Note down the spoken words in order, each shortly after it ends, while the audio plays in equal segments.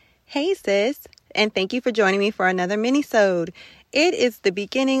Hey sis, and thank you for joining me for another Minisode. It is the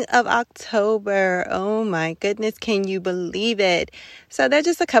beginning of October. Oh my goodness, can you believe it? So there's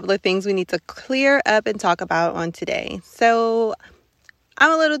just a couple of things we need to clear up and talk about on today. So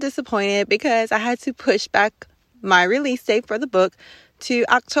I'm a little disappointed because I had to push back my release date for the book to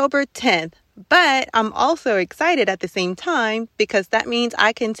October 10th. But I'm also excited at the same time because that means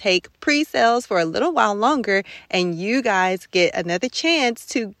I can take pre-sales for a little while longer and you guys get another chance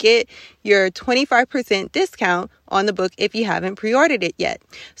to get your 25% discount on the book if you haven't pre-ordered it yet.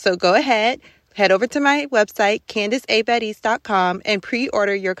 So go ahead, head over to my website, CandiceABettis.com, and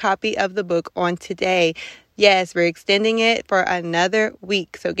pre-order your copy of the book on today. Yes, we're extending it for another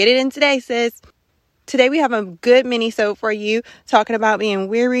week. So get it in today, sis. Today we have a good mini-sode for you talking about being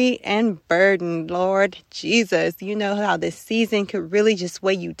weary and burdened. Lord Jesus, you know how this season could really just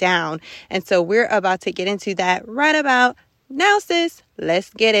weigh you down. And so we're about to get into that right about now, sis. Let's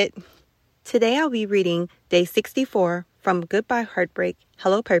get it. Today I'll be reading day 64 from Goodbye Heartbreak,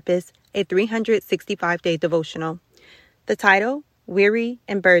 Hello Purpose, a 365-day devotional. The title, Weary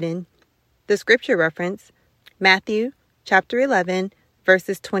and Burdened. The scripture reference, Matthew chapter 11,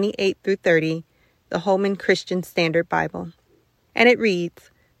 verses 28 through 30. The Holman Christian Standard Bible. And it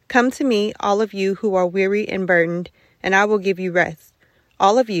reads, "Come to me, all of you who are weary and burdened, and I will give you rest.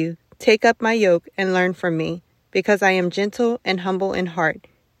 All of you, take up my yoke and learn from me, because I am gentle and humble in heart,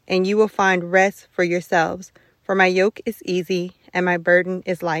 and you will find rest for yourselves. For my yoke is easy and my burden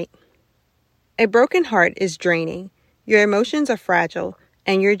is light." A broken heart is draining. Your emotions are fragile,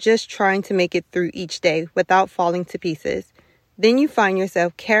 and you're just trying to make it through each day without falling to pieces. Then you find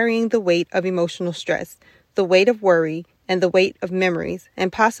yourself carrying the weight of emotional stress, the weight of worry, and the weight of memories,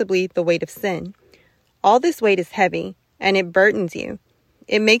 and possibly the weight of sin. All this weight is heavy, and it burdens you.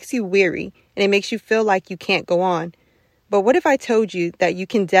 It makes you weary, and it makes you feel like you can't go on. But what if I told you that you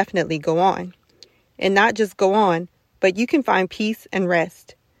can definitely go on? And not just go on, but you can find peace and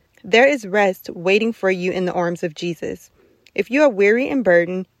rest. There is rest waiting for you in the arms of Jesus. If you are weary and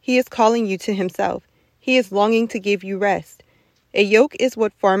burdened, He is calling you to Himself. He is longing to give you rest. A yoke is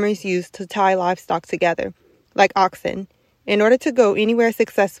what farmers use to tie livestock together, like oxen. In order to go anywhere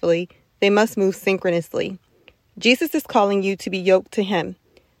successfully, they must move synchronously. Jesus is calling you to be yoked to Him.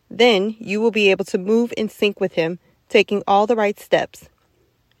 Then you will be able to move in sync with Him, taking all the right steps.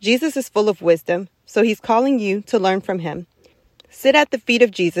 Jesus is full of wisdom, so He's calling you to learn from Him. Sit at the feet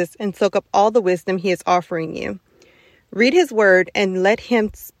of Jesus and soak up all the wisdom He is offering you. Read His word and let Him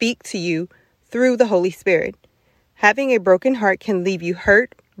speak to you through the Holy Spirit. Having a broken heart can leave you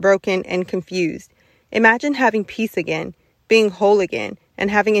hurt, broken, and confused. Imagine having peace again, being whole again, and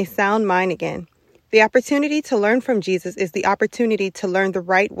having a sound mind again. The opportunity to learn from Jesus is the opportunity to learn the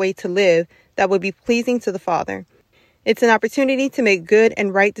right way to live that will be pleasing to the Father. It's an opportunity to make good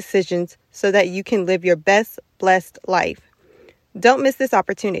and right decisions so that you can live your best, blessed life. Don't miss this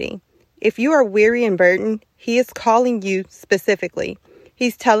opportunity. If you are weary and burdened, He is calling you specifically.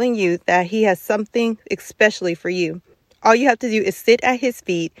 He's telling you that He has something especially for you. All you have to do is sit at His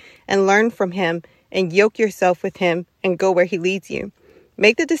feet and learn from Him and yoke yourself with Him and go where He leads you.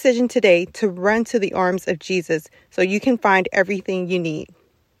 Make the decision today to run to the arms of Jesus so you can find everything you need.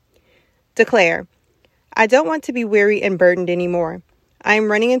 Declare, I don't want to be weary and burdened anymore. I am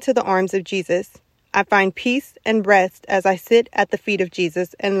running into the arms of Jesus. I find peace and rest as I sit at the feet of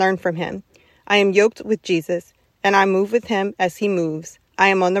Jesus and learn from Him. I am yoked with Jesus, and I move with Him as He moves. I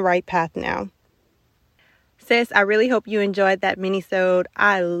am on the right path now. Sis, I really hope you enjoyed that mini-sode.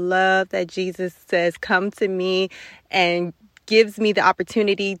 I love that Jesus says, come to me, and gives me the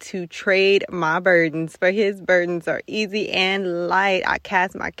opportunity to trade my burdens, for His burdens are easy and light. I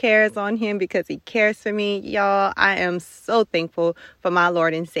cast my cares on Him because He cares for me. Y'all, I am so thankful for my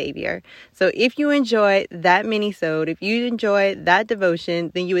Lord and Savior. So if you enjoyed that mini-sode, if you enjoyed that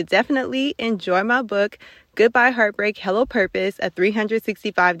devotion, then you would definitely enjoy my book, Goodbye Heartbreak, Hello Purpose, a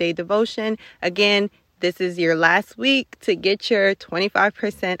 365-day devotion. Again, this is your last week to get your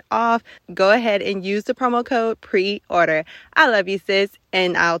 25% off. Go ahead and use the promo code pre-order. I love you, sis,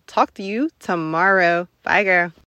 and I'll talk to you tomorrow. Bye, girl.